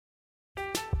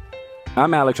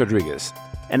I'm Alex Rodriguez.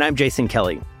 And I'm Jason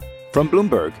Kelly. From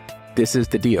Bloomberg, this is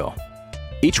The Deal.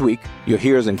 Each week, you'll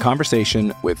hear us in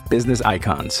conversation with business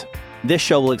icons. This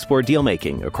show will explore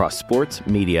deal-making across sports,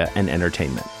 media, and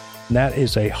entertainment. That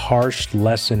is a harsh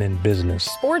lesson in business.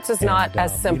 Sports is not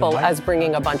as simple as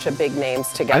bringing a bunch of big names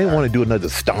together. I didn't want to do another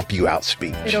stomp you out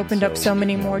speech. It opened up so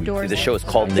many more doors. The show is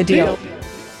called The Deal.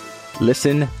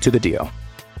 Listen to The Deal.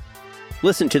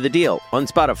 Listen to The Deal on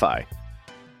Spotify.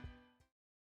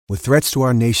 With threats to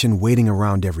our nation waiting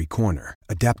around every corner,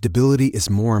 adaptability is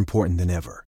more important than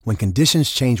ever. When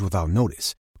conditions change without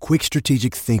notice, quick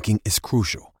strategic thinking is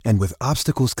crucial. And with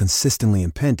obstacles consistently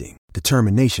impending,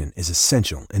 determination is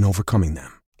essential in overcoming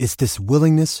them. It's this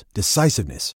willingness,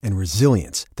 decisiveness, and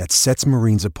resilience that sets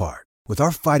Marines apart. With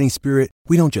our fighting spirit,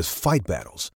 we don't just fight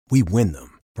battles, we win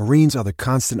them. Marines are the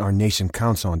constant our nation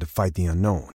counts on to fight the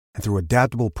unknown. And through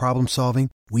adaptable problem solving,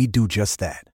 we do just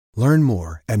that. Learn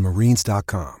more at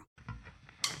marines.com.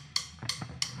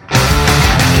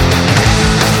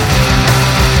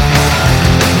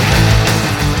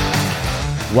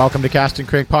 Welcome to Cast and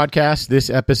Crank Podcast. This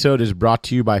episode is brought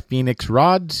to you by Phoenix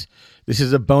Rods. This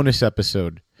is a bonus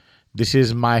episode. This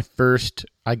is my first,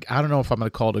 I don't know if I'm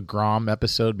going to call it a Grom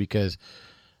episode because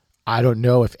I don't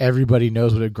know if everybody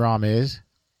knows what a Grom is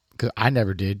because I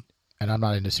never did and I'm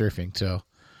not into surfing. So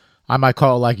I might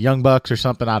call it like Young Bucks or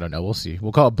something. I don't know. We'll see.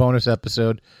 We'll call it bonus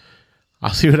episode.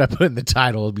 I'll see what I put in the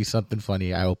title. It'll be something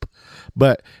funny, I hope.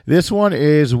 But this one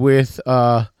is with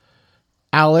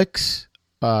Alex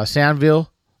Sandville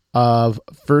of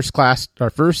First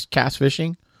Cast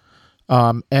Fishing.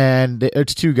 And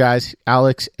it's two guys,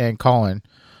 Alex and Colin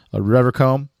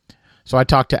Revercombe. So I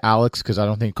talked to Alex because I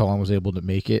don't think Colin was able to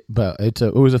make it, but it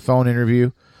was a phone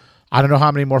interview. I don't know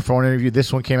how many more phone interviews.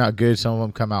 This one came out good. Some of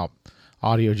them come out.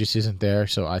 Audio just isn't there.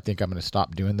 So I think I'm going to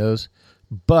stop doing those.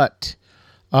 But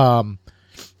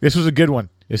this was a good one.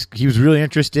 He was really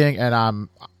interesting. And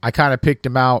I kind of picked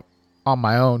him out on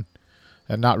my own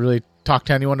and not really talk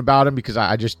to anyone about him because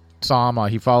I just saw him.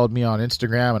 He followed me on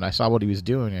Instagram and I saw what he was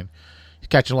doing, and he's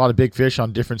catching a lot of big fish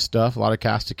on different stuff, a lot of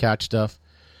cast to catch stuff.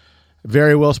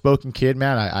 Very well spoken kid,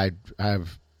 man. I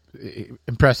have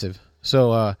impressive.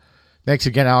 So thanks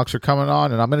again, Alex, for coming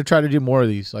on, and I'm going to try to do more of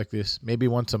these like this, maybe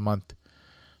once a month,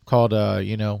 called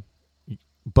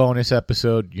bonus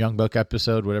episode, Young Buck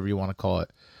episode, whatever you want to call it.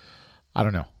 I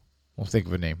don't know. We'll think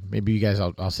of a name. Maybe you guys.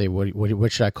 I'll say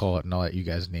what should I call it, and I'll let you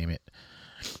guys name it.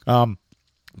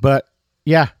 But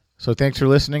yeah, so thanks for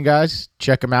listening, guys.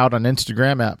 Check them out on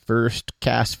Instagram at First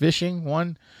Cast Fishing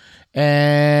 1,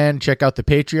 and check out the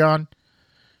Patreon.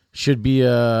 Should be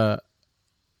I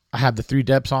have the 3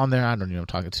 depths on there. I don't even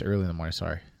talk. It's early in the morning.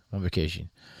 Sorry, I'm on vacation.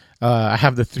 I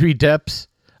have the 3 depths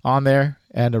on there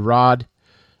and a rod.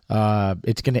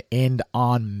 It's going to end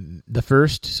on the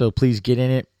 1st, so please get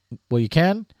in it while you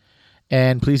can,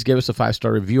 and please give us a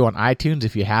 5-star review on iTunes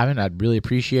if you haven't. I'd really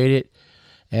appreciate it.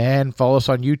 And follow us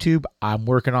on YouTube. I'm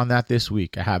working on that this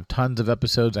week. I have tons of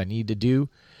episodes I need to do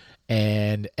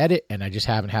and edit, and I just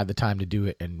haven't had the time to do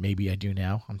it, and maybe I do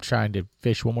now. I'm trying to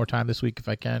fish one more time this week if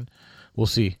I can. We'll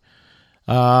see.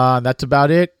 That's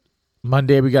about it.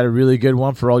 Monday, we got a really good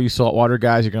one for all you saltwater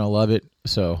guys. You're going to love it.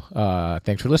 So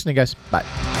thanks for listening, guys. Bye.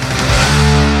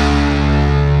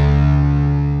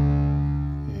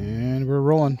 And we're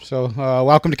rolling. So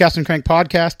welcome to Cast and Crank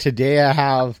Podcast. Today I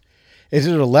have... Is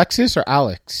it Alexis or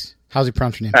Alex? How's he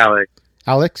pronounce your name?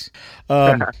 Alex?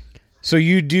 So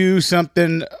you do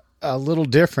something a little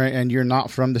different, and you're not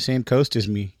from the same coast as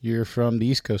me. You're from the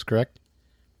East Coast, correct?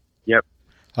 Yep.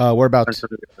 Whereabouts?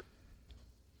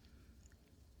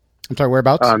 I'm sorry,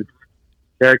 whereabouts?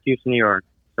 Syracuse, New York.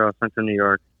 So Central New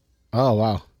York. Oh,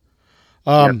 wow.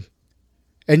 Yep.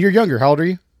 And you're younger. How old are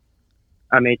you?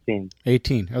 I'm 18.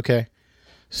 18, okay.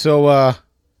 So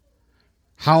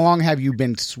how long have you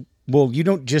been... Well, you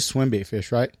don't just swim bait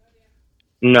fish, right?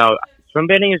 No, swim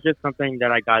baiting is just something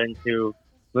that I got into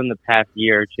within the past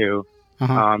year or two.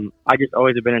 Uh-huh. I just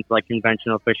always have been into like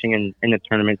conventional fishing and in the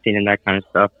tournament scene and that kind of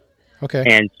stuff. Okay.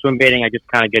 And swim baiting I just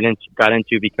kind of got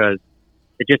into because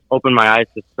it just opened my eyes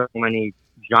to so many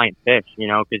giant fish,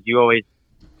 because you always,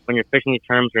 when you're fishing these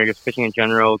terms or you're just fishing in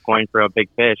general, going for a big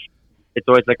fish, it's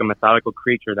always like a methodical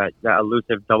creature, that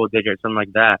elusive double digit, something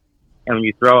like that. And when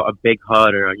you throw a big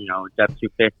Hud or, depth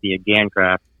 250, a GAN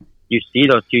craft, you see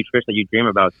those huge fish that you dream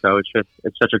about. So it's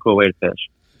such a cool way to fish.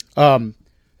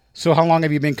 So how long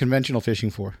have you been conventional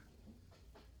fishing for?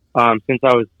 Since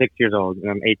I was 6 years old, and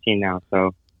I'm 18 now.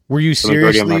 So were you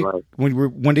seriously?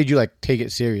 When did you take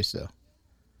it serious though?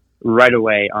 Right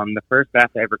away. The first bass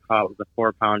I ever caught was a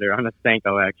 4-pounder on a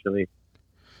Senko, actually.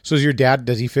 So is your dad?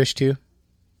 Does he fish too?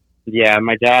 Yeah,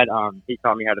 my dad, he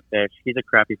taught me how to fish. He's a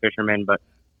crappy fisherman, but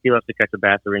he loves to catch a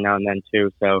bass every now and then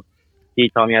too. So he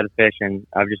taught me how to fish, and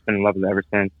I've just been in love with it ever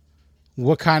since.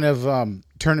 What kind of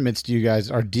tournaments did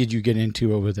you get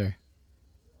into over there?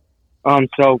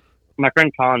 So my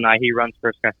friend Colin and I, he runs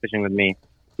First Cast Fishing with me.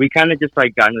 We kind of just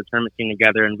like got into the tournament scene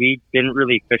together, and we didn't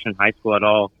really fish in high school at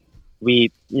all.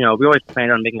 We always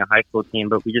planned on making a high school team,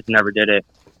 but we just never did it.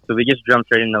 So we just jumped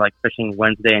straight into like fishing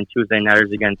Wednesday and Tuesday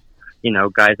nighters against,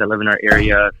 guys that live in our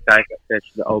area, guys that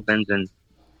fish the opens, and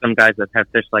some guys that have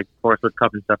fished like Forestwood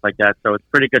Cup and stuff like that. So it's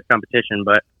pretty good competition,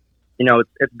 but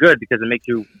it's good because it makes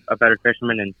you a better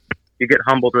fisherman, and you get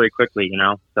humbled really quickly.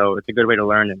 So it's a good way to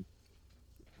learn, and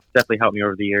definitely helped me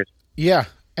over the years. Yeah,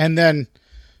 and then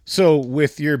so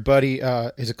with your buddy,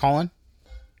 is it Colin?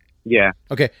 Yeah.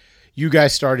 Okay, you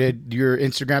guys started your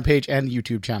Instagram page and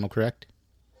YouTube channel, correct?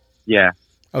 Yeah.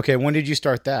 Okay, when did you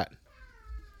start that?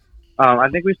 I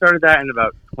think we started that in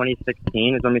about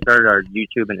 2016 is when we started our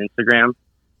YouTube and Instagram.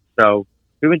 So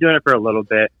we've been doing it for a little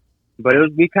bit, but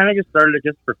we kind of just started it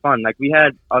just for fun. Like we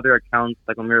had other accounts,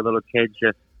 like when we were little kids,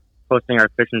 just posting our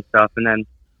fishing stuff. And then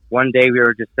one day we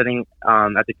were just sitting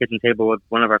at the kitchen table with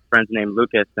one of our friends named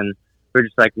Lucas, and we were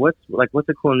just like, what's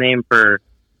a cool name for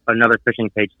another fishing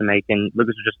page to make? And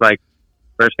Lucas was just like,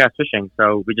 First Cast Fishing.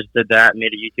 So we just did that,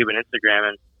 made a YouTube and Instagram,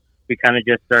 and we kind of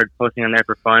just started posting on there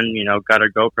for fun, got our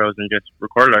GoPros and just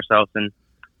recorded ourselves. And,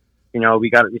 we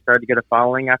started to get a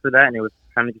following after that, and it was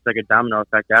kind of just like a domino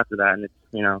effect after that. And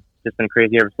it's, just been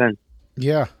crazy ever since.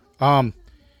 Yeah.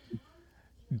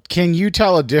 Can you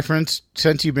tell a difference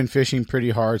since you've been fishing pretty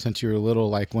hard since you were little,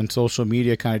 like when social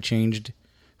media kind of changed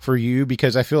for you?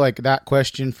 Because I feel like that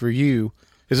question for you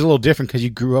is a little different because you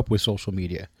grew up with social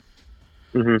media.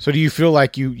 Mm-hmm. So do you feel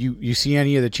like you see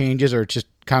any of the changes, or it's just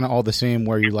kind of all the same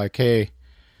where you're like, hey,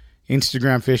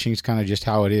 Instagram fishing is kind of just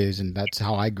how it is and that's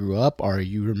how I grew up? Or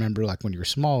you remember like when you were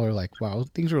smaller, like, wow,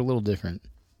 things were a little different?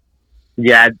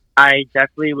 Yeah, I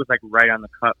definitely was like right on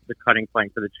the cutting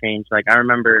point for the change. Like I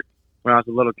remember when I was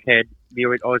a little kid, we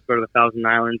would always go to the Thousand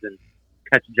Islands and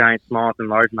catch giant smallmouth and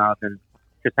largemouth and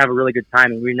just have a really good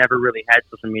time. And we never really had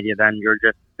social media then. We were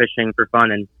just fishing for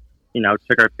fun and,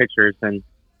 took our pictures and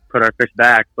put our fish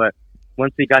back. But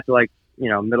once we got to like,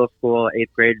 middle school,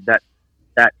 8th grade, that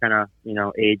kind of,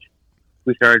 age,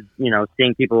 we started,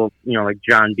 seeing people, like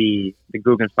John B., the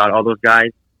Guggen Spot, all those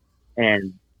guys.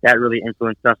 And that really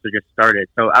influenced us to just start it.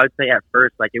 So I would say at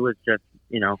first, like it was just,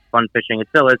 fun fishing. It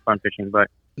still is fun fishing, but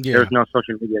there was no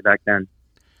social media back then.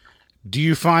 Do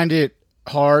you find it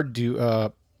hard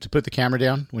to put the camera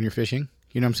down when you're fishing?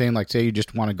 You know what I'm saying? Like say you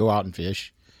just want to go out and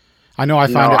fish. I know I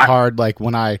find it hard, like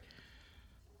when I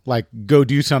like go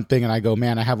do something and I go,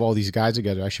 man, I have all these guys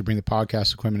together. I should bring the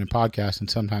podcast equipment and podcast. And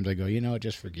sometimes I go,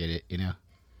 just forget it,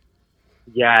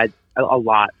 Yeah, a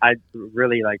lot. I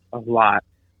really like a lot.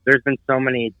 There's been so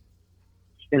many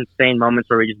insane moments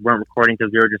where we just weren't recording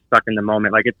because we were just stuck in the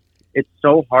moment. Like it's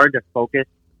so hard to focus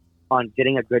on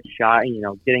getting a good shot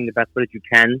and, getting the best footage you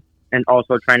can and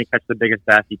also trying to catch the biggest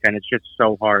bass you can. It's just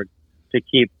so hard to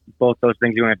keep both those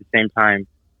things going at the same time.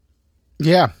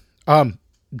 Yeah.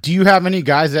 Do you have any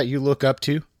guys that you look up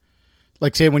to?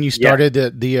 Like say when you started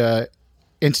the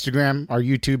Instagram or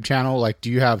YouTube channel, like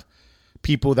do you have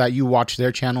people that you watch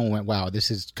their channel and went, wow, this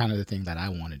is kind of the thing that I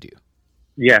want to do?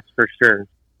 Yes, for sure.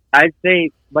 I'd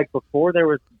say like before there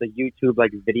was the YouTube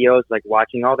like videos, like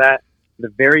watching all that, the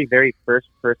very, very first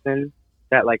person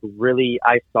that like really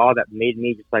I saw that made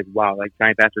me just like, wow, like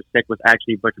giant bass are sick was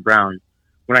actually Butch Brown.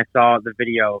 When I saw the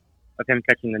video of him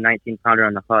catching the 19-pounder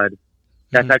on the HUD,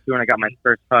 that's actually when I got my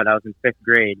first HUD. I was in 5th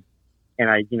grade, and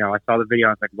I saw the video.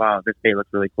 And I was like, wow, this bait looks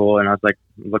really cool. And I was like,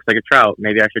 it looks like a trout.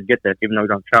 Maybe I should get this, even though we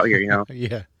don't trout here,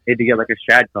 Yeah. Maybe get like a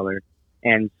shad color.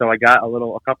 And so I got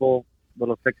a couple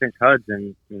little 6-inch HUDs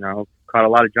and, caught a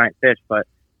lot of giant fish. But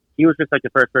he was just like the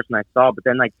first person I saw. But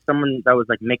then like someone that was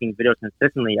like making videos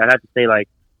consistently, I'd have to say like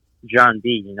John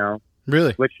B.,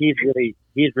 Really? Which he's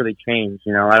really changed,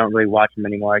 I don't really watch him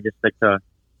anymore. I just stick to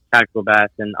Tactical Bass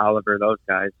and Oliver, those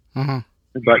guys. Uh-huh.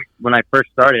 But when I first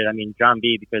started, I mean, John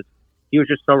B., because he was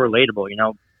just so relatable,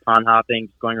 pond hopping,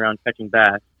 just going around catching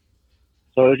bass.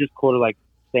 So it was just cool to like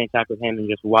stay in touch with him and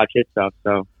just watch his stuff.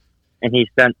 So, and he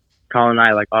sent Colin and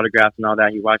I like autographs and all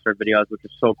that. He watched our videos, which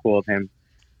was so cool of him.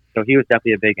 So he was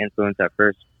definitely a big influence at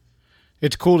first.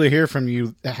 It's cool to hear from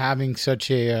you having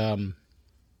such a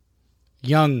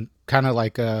young kind of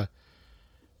like the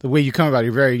way you come about it.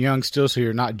 You're very young still, so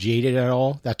you're not jaded at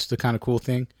all. That's the kind of cool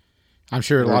thing. I'm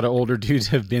sure a lot of older dudes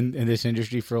have been in this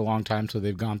industry for a long time, so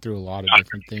they've gone through a lot of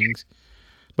different things.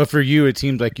 But for you, it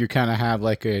seems like you kind of have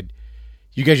like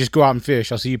you guys just go out and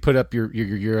fish. I'll see you put up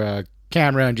your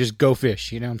camera and just go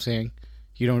fish. You know what I'm saying?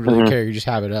 You don't really care. You just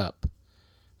have it up.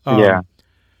 Yeah.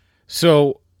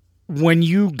 So when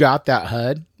you got that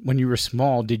HUD, when you were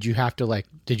small, did you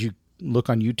look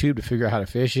on YouTube to figure out how to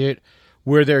fish it?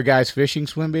 Were there guys fishing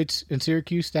swim baits in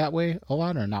Syracuse that way a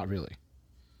lot, or not really?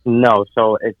 No,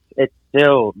 so it's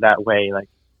still that way. Like,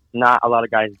 not a lot of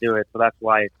guys do it, so that's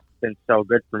why it's been so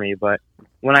good for me. But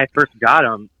when I first got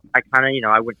them, I kind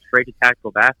of, I went straight to Tactical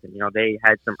Bassin. They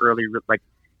had some early, like,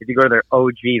 if you go to their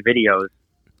OG videos,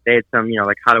 they had some,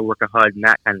 like how to work a HUD and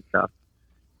that kind of stuff.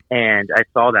 And I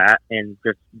saw that and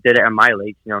just did it on my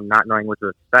lakes, not knowing what to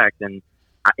expect. And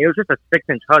it was just a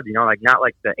 6-inch HUD, like not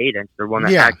like the 8-inch, the one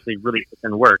that actually really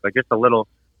didn't work, like just a little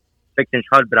 6-inch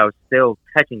HUD, but I was still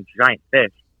catching giant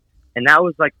fish. And that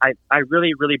was like, I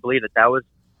really, really believe that was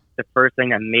the first thing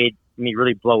that made me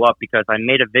really blow up, because I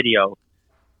made a video.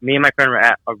 Me and my friend were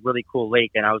at a really cool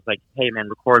lake, and I was like, hey man,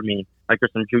 record me. Like,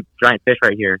 there's some giant fish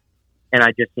right here. And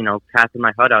I just, casted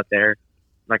my HUD out there,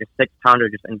 like a 6-pounder,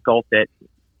 just engulfed it,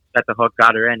 set the hook,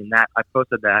 got her in, and I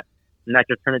posted that. And that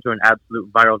just turned into an absolute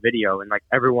viral video. And like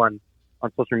everyone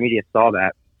on social media saw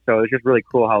that. So it was just really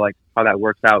cool how that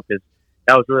works out, because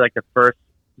that was really like the first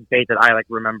bait that I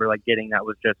remember getting that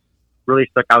was just really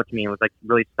stuck out to me and was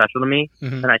really special to me.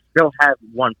 And I still have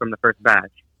one from the first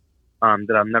batch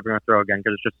that I'm never going to throw again,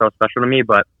 because it's just so special to me.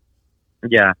 But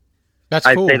yeah, I'd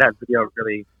say that video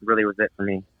really, really was it for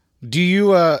me. Do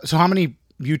you, so how many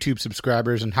YouTube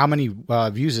subscribers and how many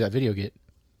views does that video get?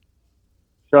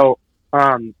 So,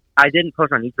 I didn't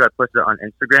post on YouTube. I posted it on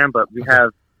Instagram, but we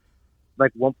have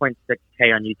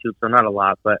 1.6K on YouTube, so not a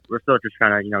lot, but we're still just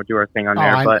trying to, do our thing on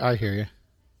there. But I hear you.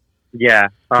 Yeah.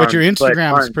 But your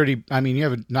Instagram is pretty, you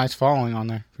have a nice following on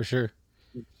there for sure.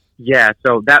 Yeah.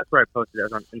 So that's where I posted it,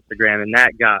 was on Instagram, and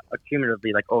that got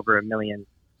accumulatively over 1 million,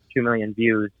 2 million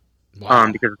views.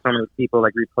 Wow. Because of so many people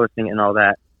reposting it and all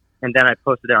that. And then I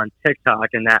posted it on TikTok,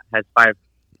 and that has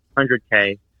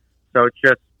 500K. So it's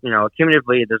just,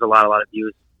 cumulatively, there's a lot of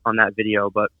views on that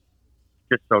video, but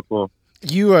just so cool.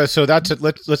 You so that's it.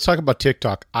 Let's talk about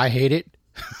TikTok. I hate it.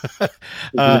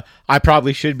 I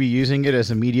probably should be using it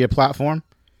as a media platform.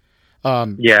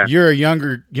 Yeah, you're a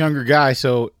younger guy,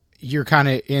 so you're kind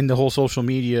of in the whole social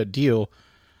media deal.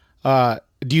 Do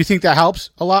you think that helps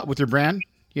a lot with your brand?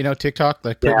 TikTok,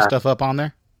 putting stuff up on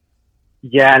there.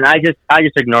 Yeah, and I just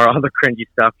ignore all the cringy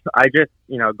stuff. I just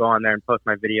go on there and post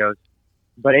my videos.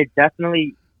 But it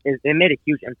definitely it made a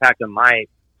huge impact on my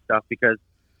stuff, because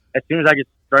as soon as I just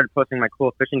started posting my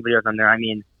cool fishing videos on there,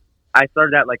 I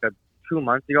started that 2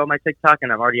 months ago on my TikTok,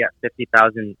 and I'm already at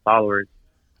 50,000 followers.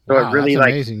 So wow, it really that's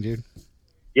amazing, dude.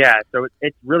 Yeah, so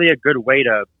it's really a good way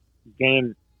to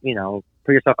gain,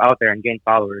 put yourself out there and gain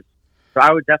followers. So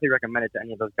I would definitely recommend it to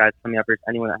any of those guys coming up, or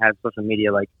anyone that has social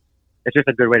media. It's just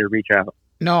a good way to reach out.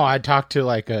 No, I talked to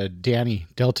a Danny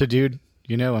Delta dude,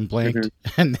 and Blanked,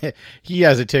 and he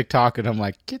has a TikTok, and I'm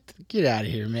like, get out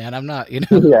of here, man. I'm not,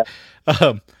 Yeah.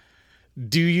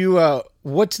 Do you,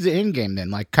 what's the end game then?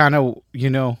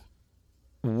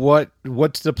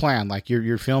 What's the plan?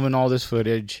 You're filming all this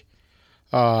footage.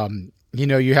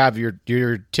 You have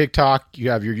your TikTok, you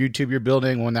have your YouTube you're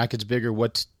building. When that gets bigger,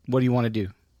 what do you want to do?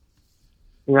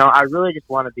 I really just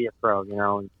want to be a pro,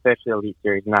 and fish the Elite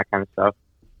Series and that kind of stuff.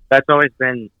 That's always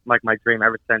been my dream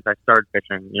ever since I started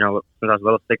fishing. Since I was a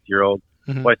little 6-year-old.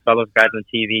 Always saw those guys on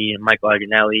TV, Michael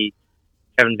Agnelli,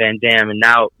 Kevin Van Dam, and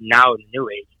now in the new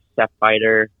age, Steph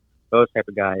Fighter, those type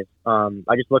of guys.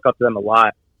 I just look up to them a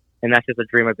lot, and that's just a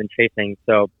dream I've been chasing.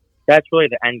 So that's really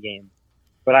the end game.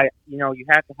 But you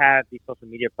have to have these social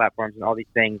media platforms and all these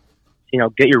things,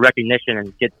 get your recognition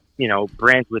and get,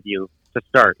 brands with you to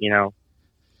start,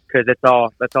 because that's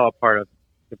all a part of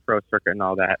the pro circuit and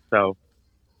all that. So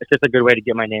it's just a good way to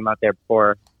get my name out there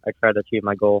before I try to achieve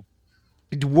my goal.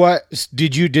 What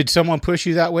did someone push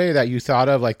you that way, that you thought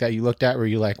of, that you looked at, where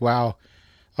you're like, wow,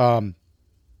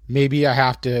 maybe I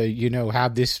have to,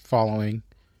 have this following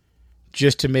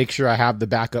just to make sure I have the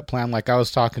backup plan? I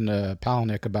was talking to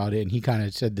Palaniuk about it, and he kind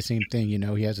of said the same thing.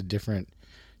 He has a different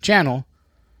channel,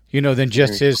 than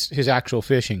just his actual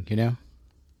fishing,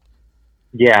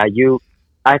 Yeah,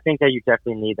 I think that you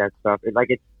definitely need that stuff.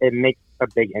 It makes a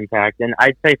big impact. And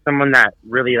I'd say someone that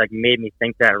really made me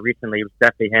think that recently was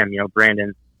definitely him,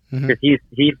 Brandon, because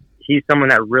he's someone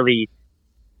that really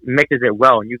mixes it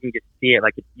well, and you can just see it.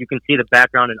 You can see the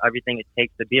background and everything it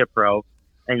takes to be a pro,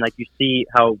 and you see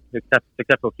how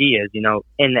successful he is, in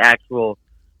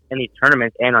these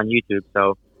tournaments and on YouTube.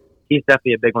 So he's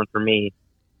definitely a big one for me.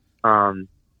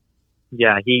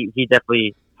 Yeah, he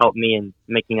definitely helped me in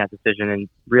making that decision and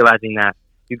realizing that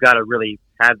you got to really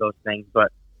have those things. But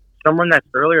someone that's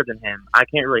earlier than him, I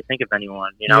can't really think of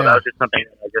anyone. That was just something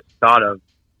that I just thought of,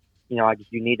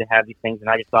 you need to have these things, and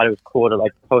I just thought it was cool to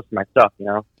like post my stuff.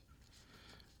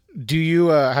 Do you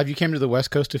have you came to the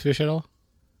West Coast to fish at all?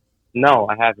 No,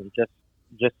 I haven't.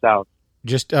 Just south.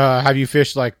 Just have you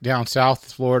fished like down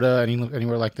south, Florida,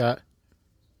 anywhere like that?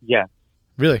 Yeah.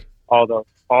 Really? All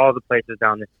the places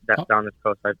down this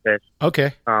coast I've fished.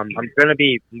 Okay. I'm gonna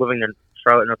be moving to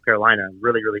Charlotte, North Carolina,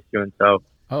 really, really soon. So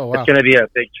it's gonna be a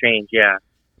big change. Yeah,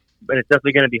 but it's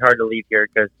definitely gonna be hard to leave here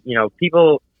because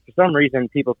people, for some reason,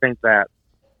 people think that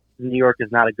New York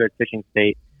is not a good fishing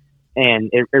state, and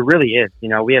it really is.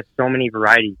 We have so many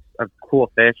varieties of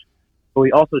cool fish, but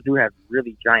we also do have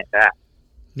really giant bass.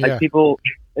 Yeah. Like people,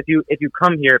 if you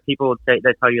come here, people would say,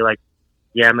 they tell you like,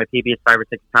 yeah, my PB is 5 or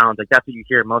 6 pounds. Like that's what you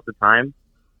hear most of the time.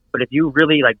 But if you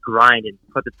really like grind and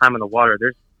put the time in the water,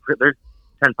 there's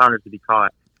 10 pounders to be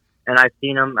caught. And I've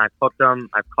seen them, I've hooked them,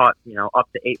 I've caught up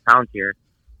to 8 pounds here.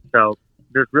 So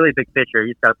there's really big fish here.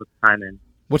 You just got to put the time in.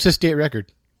 What's the state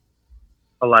record?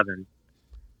 11.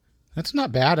 That's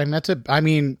not bad. I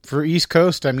mean, for East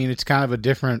Coast, it's kind of a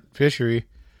different fishery.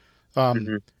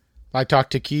 I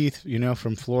talked to Keith,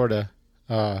 from Florida,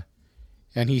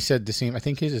 and he said the same. I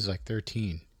think his is like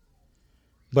 13.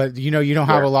 But, you don't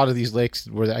have a lot of these lakes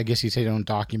where I guess he said they don't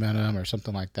document them or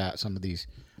something like that, some of these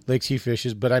lakes he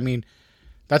fishes. But,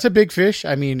 that's a big fish.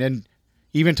 And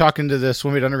even talking to the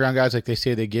Swim It Underground guys, like they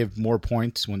say they give more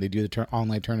points when they do the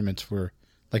online tournaments for,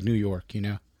 like, New York,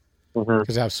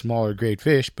 because they have smaller grade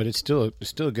fish, but it's still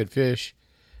a good fish.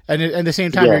 And at the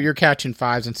same time, you're catching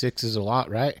 5s and 6s a lot,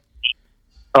 right?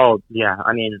 Oh, yeah.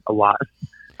 A lot.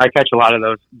 I catch a lot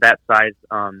of that size.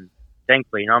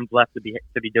 Thankfully, I'm blessed to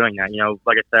be doing that.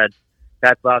 Like I said,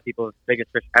 that's a lot of people's biggest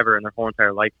fish ever in their whole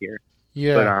entire life here.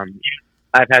 Yeah. But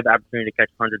I've had the opportunity to catch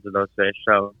hundreds of those fish,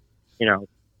 so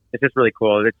it's just really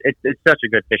cool. It's such a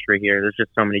good fishery here. There's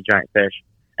just so many giant fish.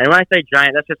 And when I say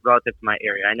giant, that's just relative to my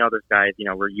area. I know there's guys,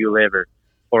 where you live or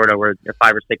Florida, where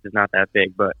 5 or 6 is not that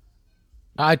big, but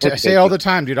I say all the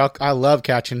time, dude. I love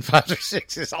catching 5s or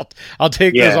 6s. I'll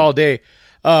take those all day.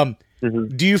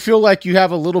 Do you feel like you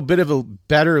have a little bit of a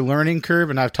better learning curve?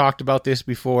 And I've talked about this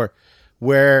before,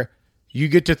 where you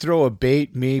get to throw a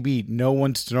bait maybe no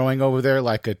one's throwing over there,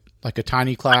 like a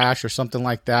tiny clash or something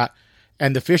like that,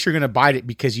 and the fish are going to bite it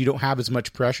because you don't have as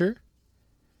much pressure.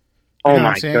 Oh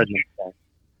my goodness!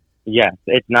 Yes,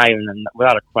 it's not even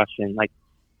without a question. Like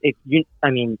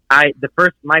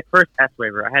my first S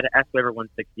waiver, I had an S waiver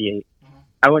 168.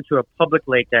 I went to a public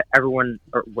lake that everyone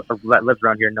that lives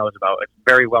around here knows about. It's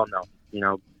very well known,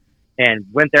 and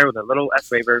went there with a little S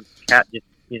waiver, cat just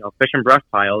fishing brush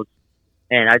piles.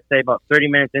 And I'd say about 30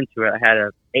 minutes into it, I had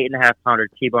a 8.5 pounder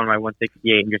T-bone on my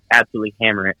 168 and just absolutely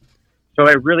hammer it. So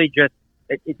it really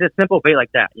it's a simple bait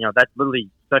like that. That's literally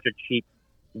such a cheap,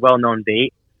 well-known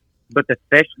bait. But the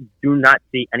fish do not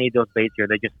see any of those baits here.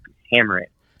 They just hammer it.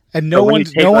 And no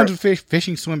one's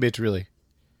fishing swim baits really.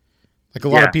 Like a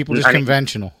lot of people just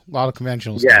conventional. A lot of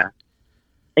conventional stuff. Yeah.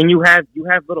 And you have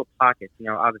little pockets,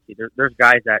 obviously there's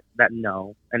guys that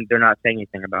know, and they're not saying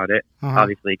anything about it,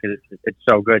 obviously, because it's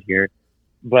so good here.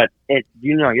 But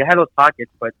you have those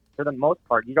pockets, but for the most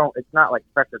part, it's not like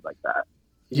pressured like that.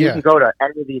 You can go to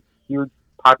any of these huge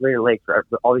populated lakes where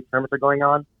all these tournaments are going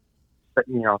on, but,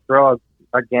 throw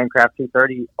a Gancraft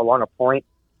 230 along a point,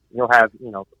 you'll have,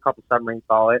 a couple submarines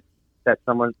follow it, that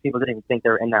people didn't even think they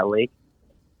were in that lake.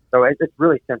 So it's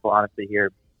really simple, honestly,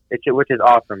 here, which is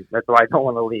awesome. That's why I don't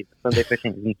want to leave. Sunday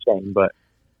fishing is insane, but...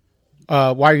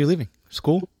 why are you leaving?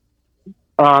 School?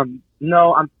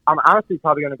 No, I'm honestly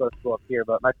probably going to go to school up here,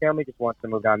 but my family just wants to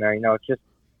move down there. It's just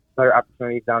better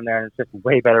opportunities down there, and it's just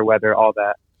way better weather, all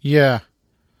that. Yeah.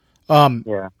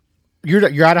 Yeah.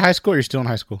 You're out of high school or you're still in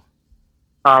high school?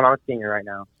 I'm a senior right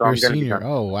now. So You're a senior.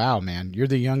 Oh, wow, man. You're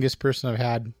the youngest person I've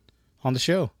had on the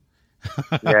show.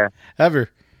 Yeah. Ever.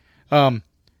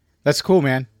 That's cool,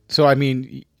 man. So,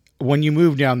 when you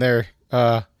move down there,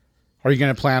 are you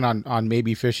going to plan on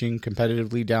maybe fishing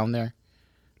competitively down there?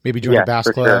 Maybe join a bass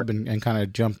club and kind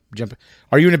of jump.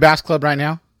 Are you in a bass club right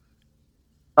now?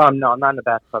 No, I'm not in a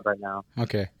bass club right now.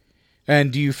 Okay.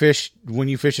 And do you fish, when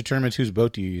you fish at tournaments, whose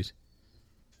boat do you use?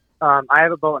 I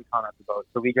have a boat and Tom has a boat.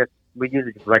 So we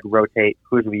usually just like rotate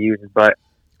whose we use. But,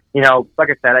 like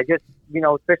I said, I just,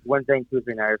 fish Wednesday and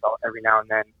Tuesday nights every now and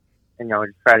then. And,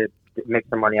 just try to make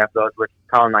some money off those, which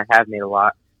Colin and I have made a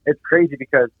lot. It's crazy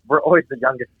because we're always the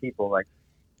youngest people. Like,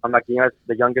 I'm like the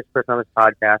youngest person on this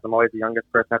podcast. I'm always the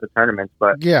youngest person at the tournaments,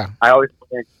 but yeah, I always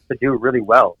want to do really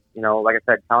well. Like I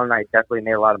said, Colin and I definitely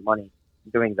made a lot of money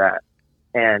doing that.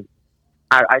 And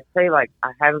I'd say I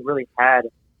haven't really had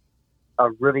a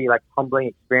really humbling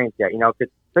experience yet,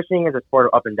 because fishing is a sport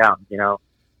of up and down,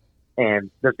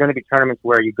 and there's going to be tournaments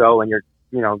where you go and you're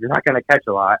not going to catch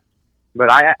a lot.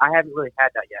 But I haven't really had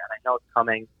that yet, and I know it's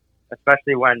coming,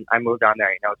 especially when I move down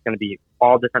there. You know, it's going to be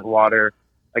all different water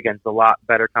against a lot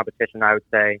better competition, I would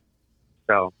say.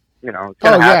 So, you know, it's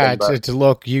gonna happen, it's a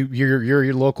local. You're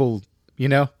your local. You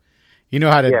know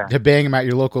how to bang them at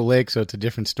your local lake, so it's a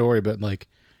different story. But like,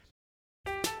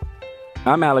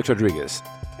 I'm Alex Rodriguez.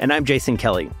 And I'm Jason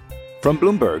Kelly. From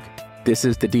Bloomberg, this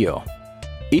is The Deal.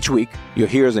 Each week, you'll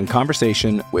hear us in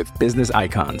conversation with business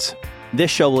icons. This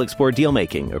show will explore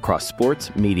deal-making across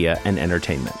sports, media, and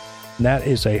entertainment. That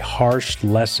is a harsh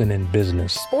lesson in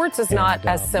business. Sports is not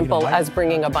as simple as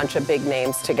bringing a bunch of big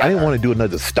names together. I didn't want to do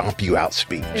another stomp you out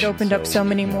speech. It opened up so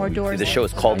many more doors. The show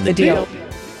is called The Deal.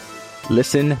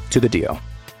 Listen to The Deal.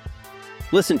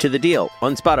 Listen to The Deal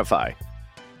on Spotify.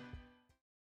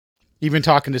 even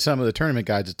talking to some of the tournament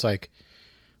guys, it's like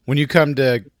when you come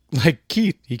to like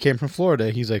Keith, he came from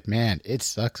Florida. He's like, man, it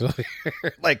sucks over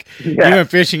here. Like he went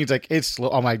fishing. He's like, it's slow.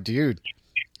 I'm like, dude.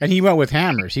 And he went with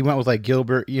hammers. He went with like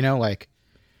Gilbert, you know, like,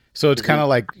 so it's kind of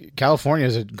like California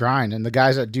is a grind. And the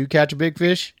guys that do catch a big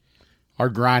fish are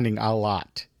grinding a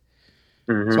lot.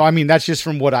 Mm-hmm. So, I mean, that's just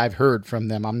from what I've heard from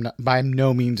them. I'm not, by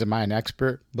no means am I an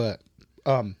expert, but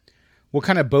what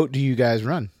kind of boat do you guys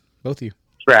run? Both of you?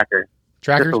 Trackers.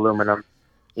 Just aluminum.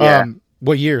 Yeah.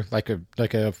 What year? Like a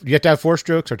you have to have 4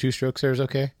 strokes or 2 strokes there is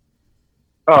okay?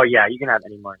 Oh yeah, you can have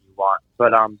any more you want.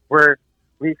 But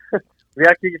we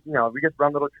actually just, we just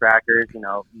run little trackers,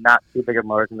 not too big of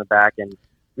motors in the back, and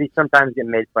we sometimes get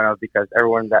made fun of because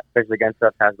everyone that fishes against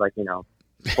us has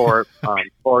 4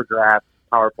 drafts,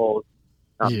 power poles,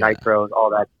 nitros, all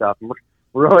that stuff. And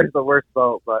we're always the worst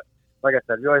boat, but like I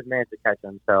said, we always manage to catch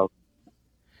them. So.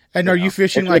 And are you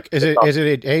fishing is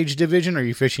it an age division, or are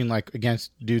you fishing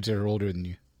against dudes that are older than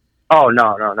you? Oh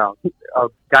no.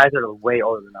 Guys that are way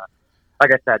older than us.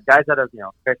 Like I said, guys that have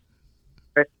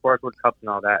fish Sportswood Cups and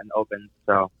all that and opens.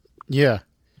 So yeah.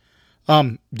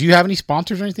 Do you have any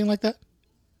sponsors or anything like that?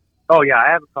 Oh yeah, I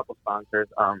have a couple sponsors.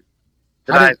 How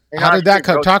did that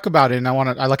come? Talk about it, and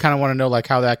I kind of want to know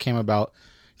how that came about.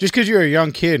 Just because you're a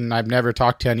young kid, and I've never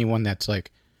talked to anyone that's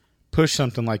pushed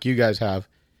something like you guys have.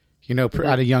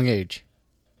 At a young age.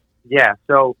 Yeah,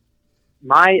 so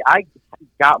I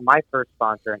got my first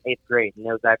sponsor in 8th grade, and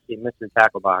it was actually Mr.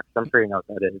 Tacklebox. I'm sure you know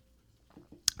what that is.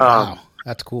 Wow,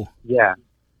 that's cool. Yeah.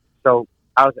 So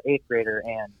I was an 8th grader,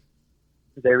 and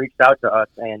they reached out to us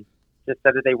and just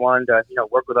said that they wanted to,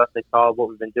 work with us. They saw what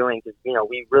we've been doing because,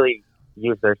 we really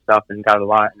used their stuff and got a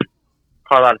lot and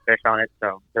caught a lot of fish on it,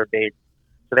 so they're bait.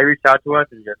 So they reached out to us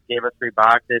and just gave us 3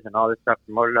 boxes and all this stuff,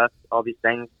 promoted us, all these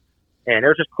things. And it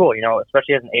was just cool,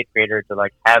 especially as an 8th grader to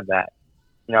have that,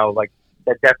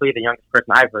 that's definitely the youngest person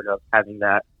I've heard of having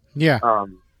that. Yeah.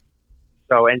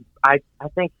 So, and I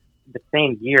think the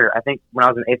same year, I think when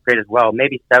I was in 8th grade as well,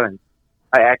 maybe 7th,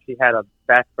 I actually had a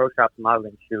Bass Pro Shops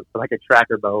modeling shoot for a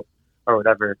tracker boat or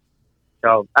whatever.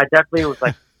 So I definitely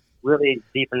was really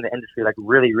deep in the industry,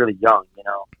 really, really young,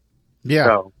 Yeah.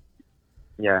 So,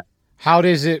 yeah. How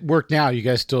does it work now? You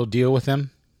guys still deal with them?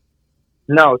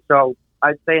 No. So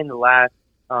I'd say in the last,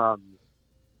 I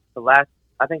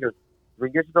think it was 3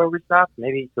 years ago we stopped,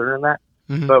 maybe sooner than that.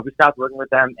 Mm-hmm. But we stopped working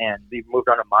with them and we moved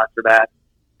on to Monster Bass.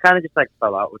 Kind of just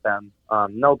fell out with them.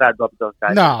 No bad blood with those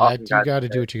guys. No, you got to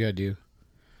do what you got to do.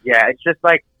 Yeah, it's just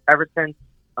ever since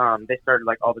they started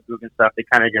all the Googan stuff, they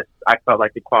kind of I felt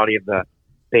like the quality of the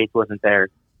bait wasn't there,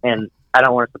 and I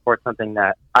don't want to support something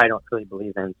that I don't truly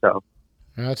believe in. So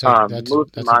moved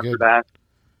to Monster Bass,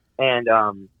 and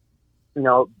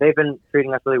they've been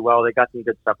treating us really well. They got some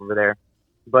good stuff over there.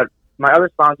 But my other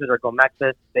sponsors are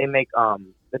Gomexis. They make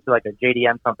it's a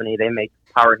JDM company. They make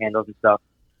power handles and stuff.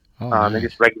 Oh, nice. They're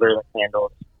just regular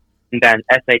handles. And then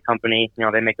SA Company,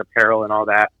 they make apparel and all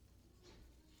that.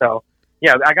 So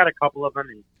yeah, I got a couple of them,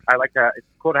 and it's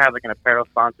cool to have an apparel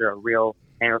sponsor, a reel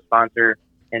handle sponsor,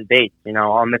 and baits.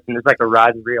 All missing is a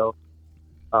rod and reel.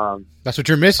 That's what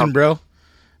you're missing, bro.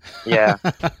 Yeah.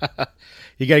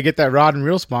 You got to get that rod and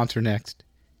reel sponsor next.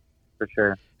 For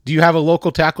sure. Do you have a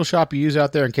local tackle shop you use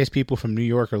out there in case people from New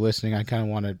York are listening? I kind of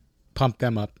want to pump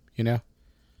them up,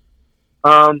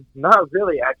 Not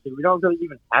really, actually. We don't really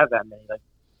even have that many.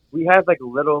 We have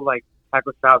little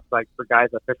tackle shops for guys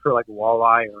that fish for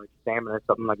walleye or salmon or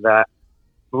something like that.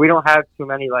 But we don't have too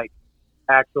many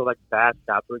actual bass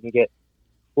shops where we can get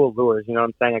full lures. You know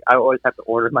what I'm saying? I always have to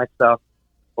order my stuff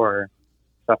or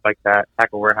stuff like that.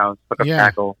 Tackle warehouse, hook up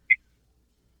tackle.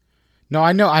 No,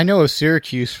 I know of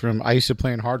Syracuse I used to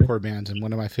play in hardcore bands, and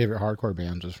one of my favorite hardcore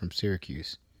bands was from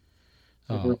Syracuse.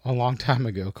 A long time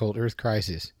ago, called Earth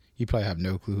Crisis. You probably have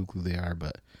no clue who they are,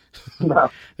 but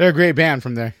no. They're a great band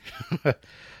from there.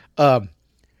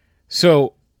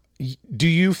 So, Do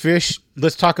you fish?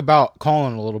 Let's talk about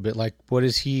Colin a little bit. Like, where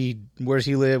does he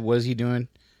live? What is he doing?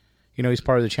 You know, he's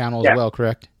part of the channel as well,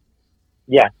 correct?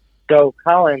 Yeah. So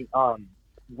Colin,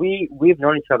 we've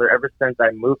known each other ever since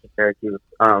I moved to Syracuse.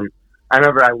 I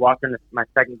remember I walked into my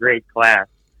second grade class,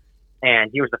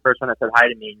 and he was the first one that said hi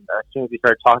to me. As soon as we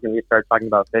started talking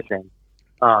about fishing.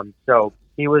 So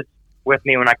he was with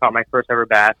me when I caught my first ever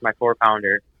bass, my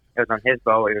 4-pounder. It was on his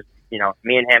boat. It was, you know,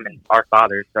 me and him and our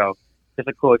father. So just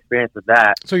a cool experience with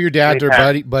that. So your dads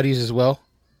are buddies as well?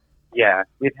 Yeah.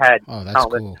 We've had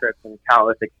countless trips and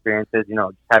countless experiences, you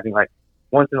know, just having like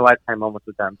once in a lifetime moments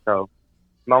with them. So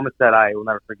moments that I will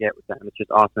never forget with them. It's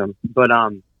just awesome. But,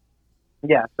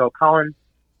 yeah, so Colin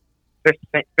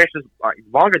fishes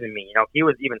longer than me. You know, he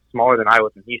was even smaller than I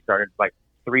was when he started, like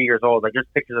 3 years old. Like, there's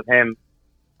pictures of him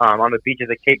on the beaches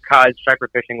of Cape Cod striper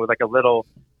fishing with like a little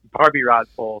Barbie rod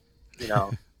pole, you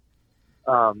know.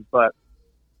 But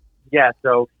yeah,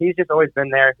 so he's just always been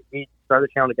there. We started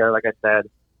the channel together, like I said,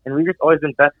 and we've just always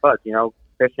been best buds, you know,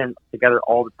 fishing together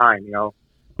all the time, you know,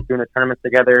 doing the tournaments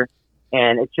together.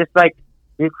 And it's just like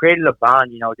we've created a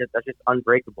bond, you know, that's just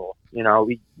unbreakable. You know,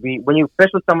 we when you fish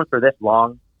with someone for this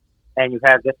long and you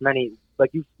have this many,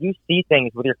 like you see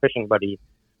things with your fishing buddy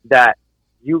that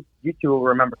you two will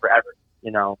remember forever.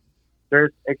 You know,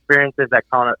 there's experiences that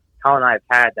Colin and I have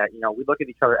had that, you know, we look at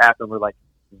each other after and we're like,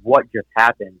 what just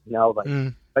happened? You know, like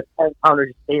a 10-pounder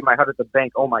just ate my heart at the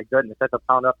bank. Oh my goodness, that's a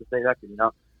pound up to say that, you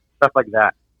know, stuff like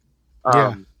that.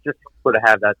 Just cool to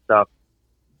have that stuff.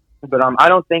 But I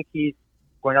don't think he's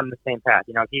going on the same path.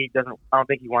 You know, I don't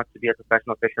think he wants to be a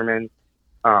professional fisherman.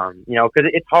 You know,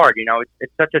 because it's hard. You know,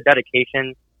 it's such a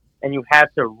dedication, and you have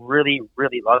to really,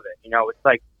 really love it. You know, it's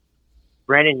like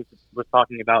Brandon was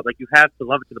talking about. Like, you have to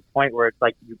love it to the point where it's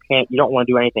like you don't want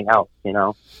to do anything else. You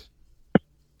know,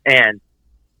 and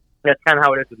that's kind of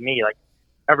how it is with me. Like,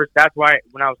 that's why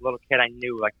when I was a little kid, I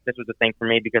knew like this was the thing for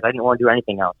me because I didn't want to do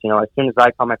anything else. You know, as soon as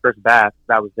I caught my first bass,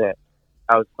 that was it.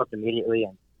 I was hooked immediately,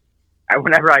 and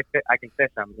whenever I can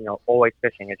fish, I'm, you know, always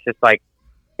fishing. It's just like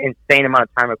insane amount of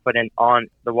time I put in on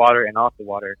the water and off the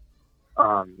water.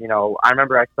 You know, I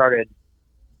remember I started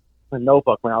a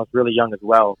notebook when I was really young as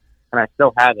well, and I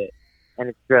still have it. And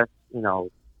it's just, you know,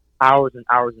 hours and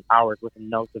hours and hours with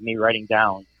notes of me writing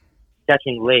down,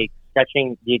 sketching lakes,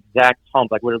 sketching the exact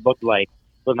hump, like what it looked like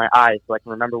with my eyes so I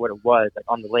can remember what it was, like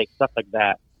on the lake, stuff like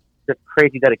that. Just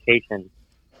crazy dedication.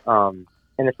 And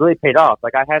it's really paid off.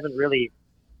 Like, I haven't really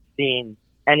seen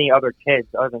any other kids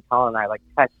other than Colin and I like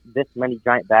catch this many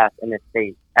giant bass in this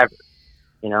state ever,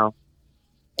 you know.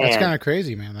 That's kind of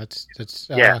crazy, man. That's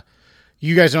yeah.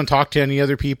 You guys don't talk to any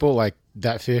other people like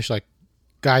that fish, like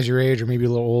guys your age or maybe a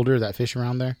little older that fish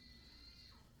around there?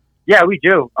 Yeah, we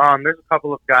do. There's a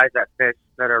couple of guys that fish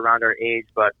that are around our age,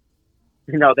 but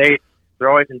you know they're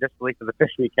always in disbelief of the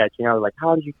fish we catch. You know, like,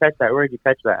 how did you catch that? Where did you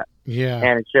catch that? Yeah,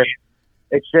 and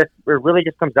it really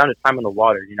just comes down to time in the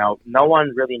water. You know, no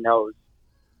one really knows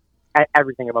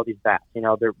everything about these bass. You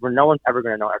know, no one's ever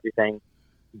going to know everything.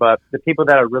 But the people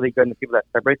that are really good and the people that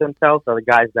separate themselves are the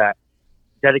guys that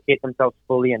dedicate themselves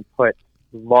fully and put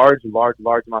large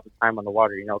amounts of time on the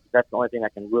water. You know, 'cause that's the only thing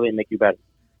that can really make you better.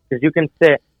 Because you can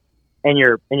sit in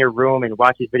your room and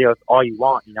watch these videos all you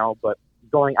want, you know, but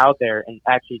going out there and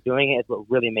actually doing it is what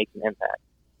really makes an impact.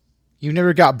 You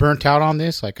never got burnt out on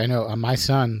this? Like, I know my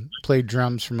son played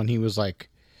drums from when he was like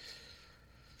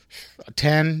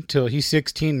 10 till he's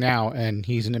 16 now, and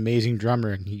he's an amazing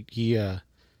drummer. And he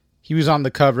was on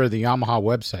the cover of the Yamaha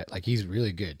website. Like, he's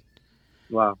really good.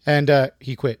 Wow. And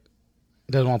he quit.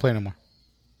 Doesn't want to play no more.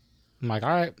 I'm like, all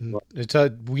right, it's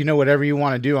whatever you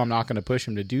want to do. I'm not going to push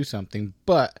him to do something.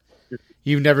 But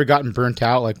you've never gotten burnt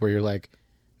out, like where you're like,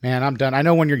 man, I'm done. I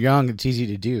know when you're young, it's easy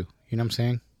to do. You know what I'm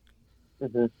saying?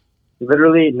 Mm-hmm.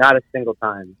 Literally not a single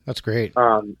time. That's great.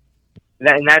 And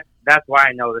that's why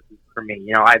I know this is for me.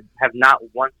 You know, I have not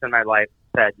once in my life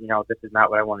said, you know, this is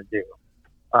not what I want to do.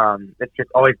 It's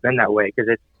just always been that way because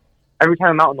it's every time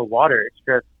I'm out in the water, it's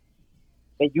just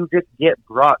you just get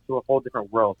brought to a whole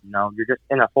different world. You know, you're just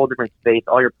in a whole different space.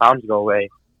 All your problems go away,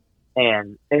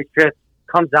 and it just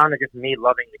comes down to just me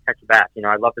loving to catch a bass. You know,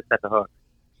 I love to set the hook.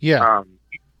 Yeah.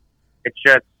 It's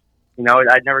just, you know,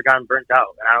 I've never gotten burnt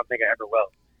out, and I don't think I ever will.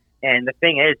 And the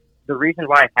thing is, the reason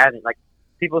why I haven't, like,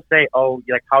 people say, oh,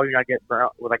 like, how do you not get burnt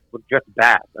out with just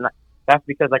bass? And that's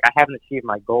because, like, I haven't achieved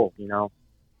my goal, you know?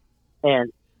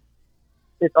 And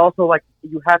it's also, like,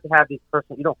 you have to have these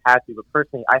you don't have to, but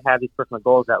personally, I have these personal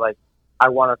goals that, like, I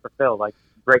want to fulfill, like,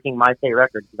 breaking my state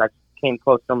record, because I came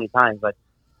close so many times. Like,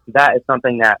 that is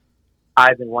something that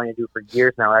I've been wanting to do for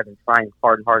years now. I've been trying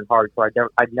hard, so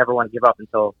I'd never want to give up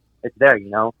until it's there, you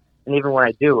know? And even when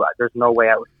I do, there's no way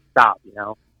I would stop, you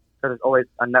know? there's always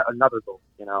another goal,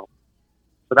 you know.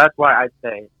 So that's why I'd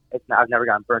say I've never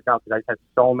gotten burnt out, because I just have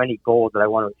so many goals that I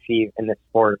want to achieve in this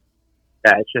sport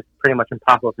that it's just pretty much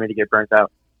impossible for me to get burnt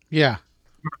out. Yeah.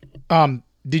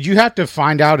 Did you have to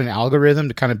find out an algorithm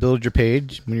to kind of build your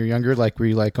page when you're younger? Like, were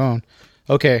you like, oh,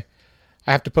 okay,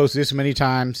 I have to post this many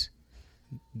times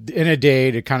in a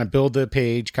day to kind of build the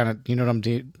page, kind of, you know what I'm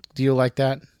deal like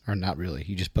that? Or not really?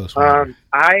 You just post whatever?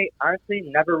 I honestly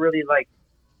never really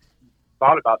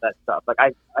thought about that stuff.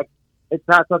 It's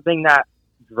not something that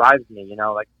drives me, you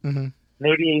know,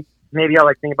 maybe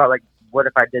I'll think about what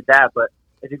if I did that, but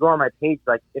if you go on my page,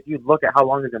 if you look at how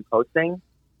long we've been posting,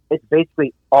 it's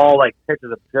basically all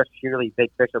pictures of just sheerly big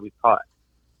fish that we've caught.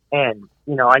 And,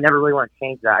 you know, I never really want to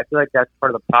change that. I feel like that's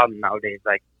part of the problem nowadays.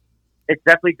 It's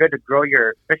definitely good to grow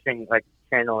your fishing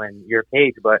channel and your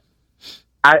page, but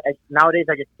nowadays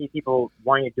I just see people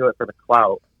wanting to do it for the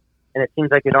clout, and it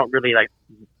seems like they don't really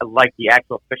like the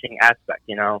actual fishing aspect,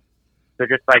 you know. They're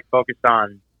just focused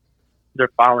on their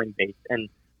following base, and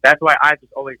that's why I've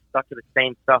just always stuck to the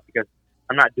same stuff, because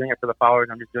I'm not doing it for the followers.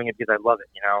 I'm just doing it because I love it,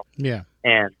 you know. Yeah.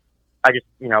 And I just,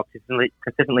 you know,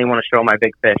 consistently want to show my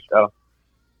big fish. So,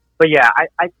 but yeah,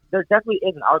 I there definitely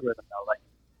is an algorithm though.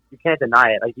 You can't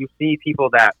deny it. You see people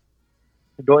that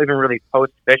don't even really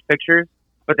post fish pictures,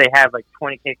 but they have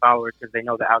 20K followers because they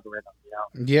know the algorithm, you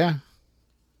know. Yeah.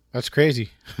 That's crazy.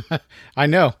 I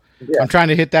know. Yeah. I'm trying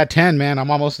to hit that 10, man. I'm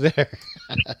almost there.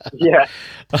 Yeah.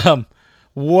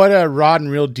 What rod and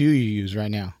reel do you use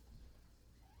right now?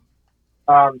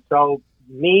 So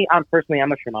me, I'm a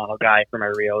Shimano guy for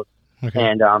my reels, okay.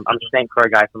 And I'm a St. Croix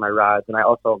guy for my rods, and I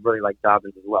also really like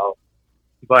Dobyns as well.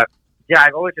 But yeah,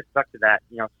 I've always just stuck to that,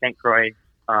 you know, St. Croix,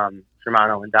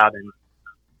 Shimano, and Dobyns.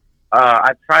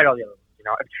 I've tried all the other ones, you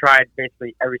know. I've tried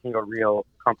basically every single reel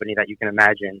company that you can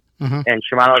imagine, mm-hmm. and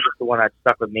Shimano is just the one that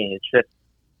stuck with me. It's just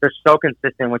they're so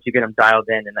consistent once you get them dialed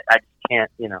in, and I just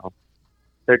can't, you know.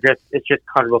 It's just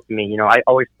comfortable for me, you know. I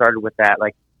always started with that.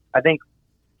 Let me think.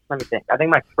 I think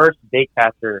my first bait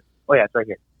caster. Oh yeah, it's right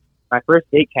here. My first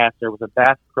bait caster was a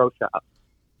Bass Pro Shop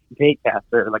bait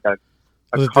caster, a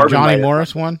was it the Johnny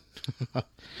Morris one?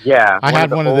 Yeah, I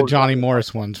had one of the Johnny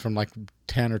Morris ones from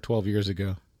 10 or 12 years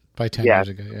ago. Probably 10 years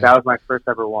ago. Yeah, that was my first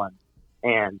ever one,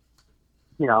 and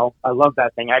you know, I love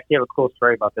that thing. I actually have a cool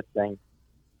story about this thing.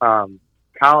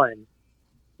 Colin,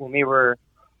 when we were,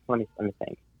 let me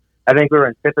think. I think we were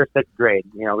in 5th or 6th grade.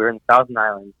 You know, we were in the Thousand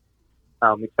Islands.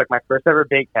 We took my first ever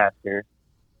bait caster,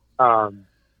 and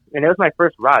it was my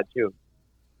first rod too.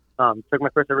 Took my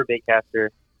first ever bait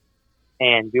caster,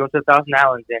 and we went to the Thousand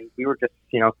Islands, and we were just,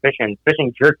 you know, fishing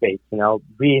jerk baits. You know,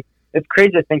 it's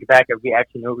crazy to think back if we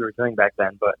actually knew what we were doing back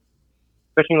then, but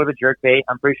fishing with a jerk bait.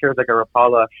 I'm pretty sure it was a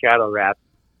Rapala shadow wrap,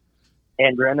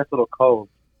 and we're in this little cove,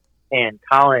 and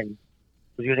Colin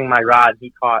was using my rod.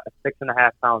 He caught a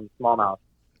 6.5 pound smallmouth.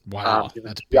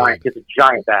 That's giant. It's a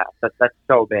giant bass. That's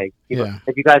so big. Yeah.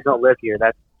 If you guys don't live here,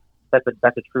 that's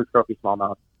a true trophy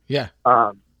smallmouth. Yeah.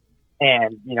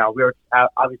 And you know, we were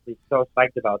obviously so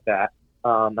psyched about that.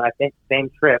 And I think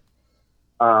same trip,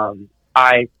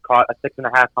 I caught a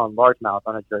 6.5 pound largemouth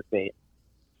on a jerkbait.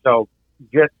 So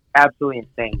just absolutely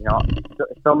insane. You know,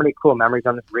 so many cool memories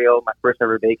on this reel. My first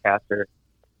ever bait caster.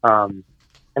 And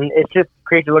it's just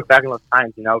crazy to look back on those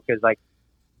times. You know, because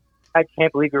I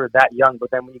can't believe we were that young,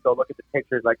 but then when you go look at the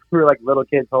pictures, we were little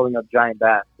kids holding up giant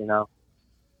bass, you know?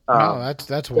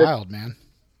 That's wild, man.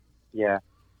 Yeah.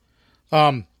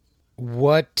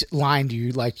 What line do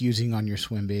you like using on your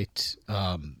swim baits?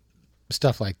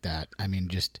 Stuff like that. I mean,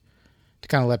 just to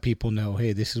kind of let people know,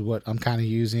 hey, this is what I'm kind of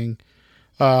using.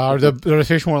 Are the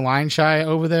fish more line shy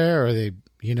over there? Or are they,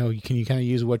 you know, can you kind of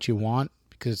use what you want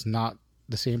because it's not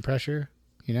the same pressure,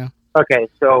 you know? Okay,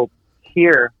 so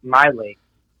here, my lake,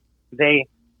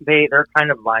 they're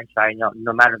kind of line shy, you know,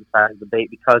 no matter the size of the bait,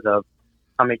 because of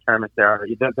how many tournaments there are.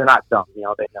 They're not dumb, you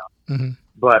know, they know. Mm-hmm.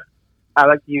 But I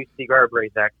like to use Seaguar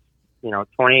Braze X, you know,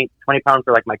 20 pounds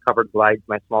for my covered glides,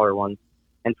 my smaller ones,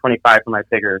 and 25 for my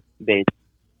bigger baits.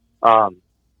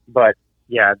 But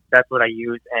yeah, that's what I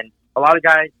use. And a lot of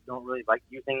guys don't really like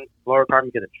using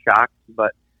fluorocarbon because it shocks,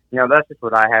 but you know, that's just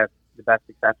what I have the best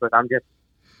success with. I'm just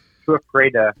too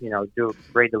afraid to, you know,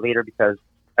 braid the leader because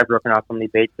I've broken off so many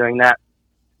baits doing that.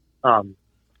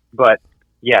 But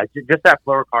yeah, just that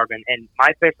fluorocarbon. And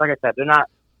my fish, like I said, you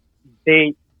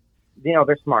know,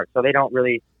 they're smart, so they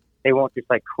won't just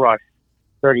crush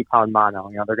 30-pound mono.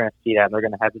 You know, they're going to see that and they're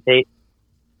going to hesitate.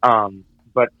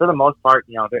 But for the most part,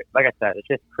 you know, like I said, it's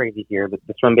just crazy here. The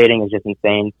swim baiting is just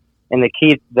insane. And the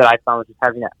key that I found was just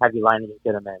having that heavy line to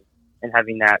get them in, and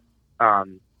having that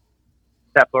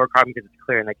fluorocarbon because it's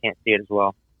clear and they can't see it as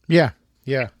well. Yeah,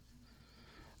 yeah.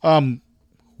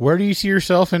 Where do you see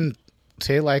yourself in,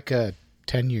 say, like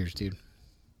 10 years, dude?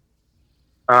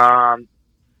 I'd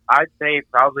say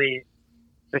probably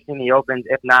fishing the Opens,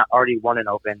 if not already won an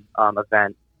Open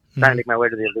event. Trying to make my way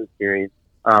to the Elite Series.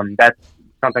 That's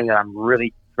something that I'm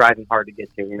really driving hard to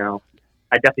get to. You know,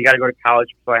 I definitely got to go to college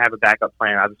so I have a backup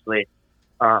plan, obviously.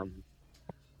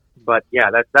 But yeah,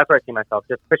 that's where I see myself,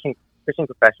 just fishing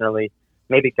professionally,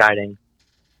 maybe guiding.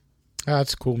 Oh,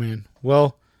 that's cool, man.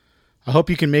 Well, I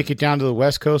hope you can make it down to the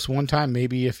West Coast one time.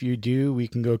 Maybe if you do, we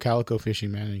can go calico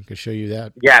fishing, man, and I can show you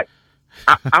that. Yeah,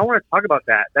 I want to talk about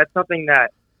that. That's something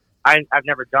that I've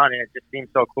never done, and it just seems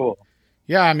so cool.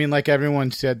 Yeah, I mean, like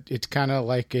everyone said, it's kind of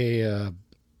like maybe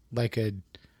like a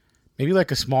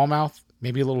smallmouth,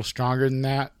 maybe a little stronger than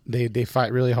that. They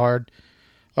fight really hard.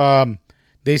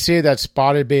 They say that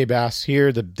spotted bay bass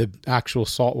here, the actual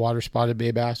saltwater spotted bay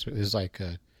bass, is like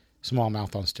a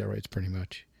smallmouth on steroids, pretty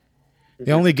much. Mm-hmm.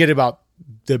 They only get about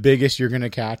the biggest you're going to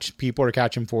catch. People are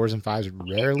catching 4s and 5s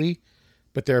rarely,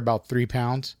 but they're about 3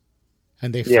 pounds,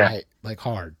 and they fight like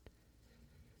hard.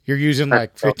 You're using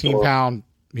like 15-pound,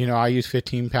 you know, I use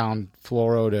 15-pound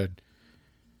fluoro to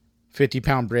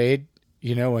 50-pound braid,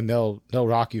 you know, and they'll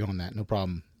rock you on that, no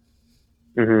problem.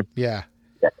 Mm-hmm. Yeah.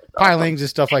 Pilings and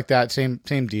stuff like that, same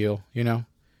deal, you know.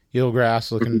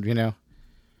 Eelgrass looking, you know.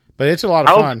 But it's a lot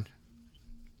of fun.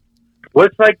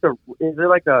 What's like is there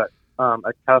like a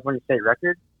California state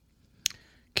record?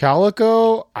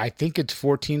 Calico, I think it's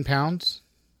 14 pounds.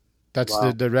 That's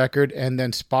the record. And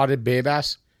then spotted bay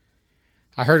bass,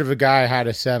 I heard of a guy had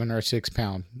a 7 or a 6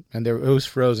 pound, and it was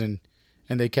frozen,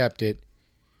 and they kept it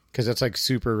because that's like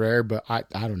super rare. But I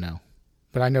don't know.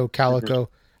 But I know calico.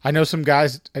 Mm-hmm. I know some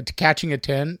guys catching a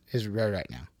 10 is rare right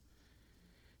now.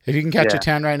 If you can catch a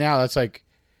 10 right now, that's like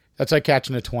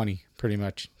catching a 20, pretty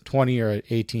much 20 or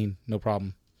 18, no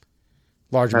problem.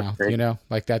 Largemouth, you know,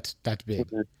 like that's big.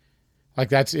 Mm-hmm. Like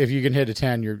that's if you can hit a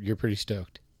 10, you're pretty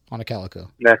stoked on a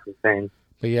calico. That's insane.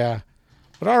 But yeah.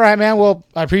 But all right, man. Well,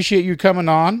 I appreciate you coming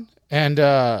on and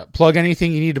plug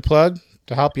anything you need to plug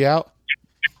to help you out.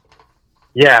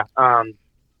 Yeah.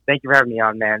 Thank you for having me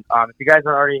on, man. If you guys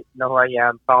don't already know who I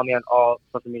am, follow me on all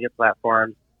social media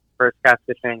platforms. First Cast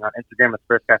Fishing on Instagram is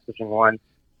First Cast Fishing 1.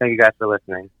 Thank you guys for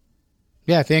listening.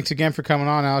 Yeah, thanks again for coming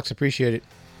on, Alex. Appreciate it.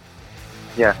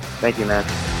 Yeah, thank you, man.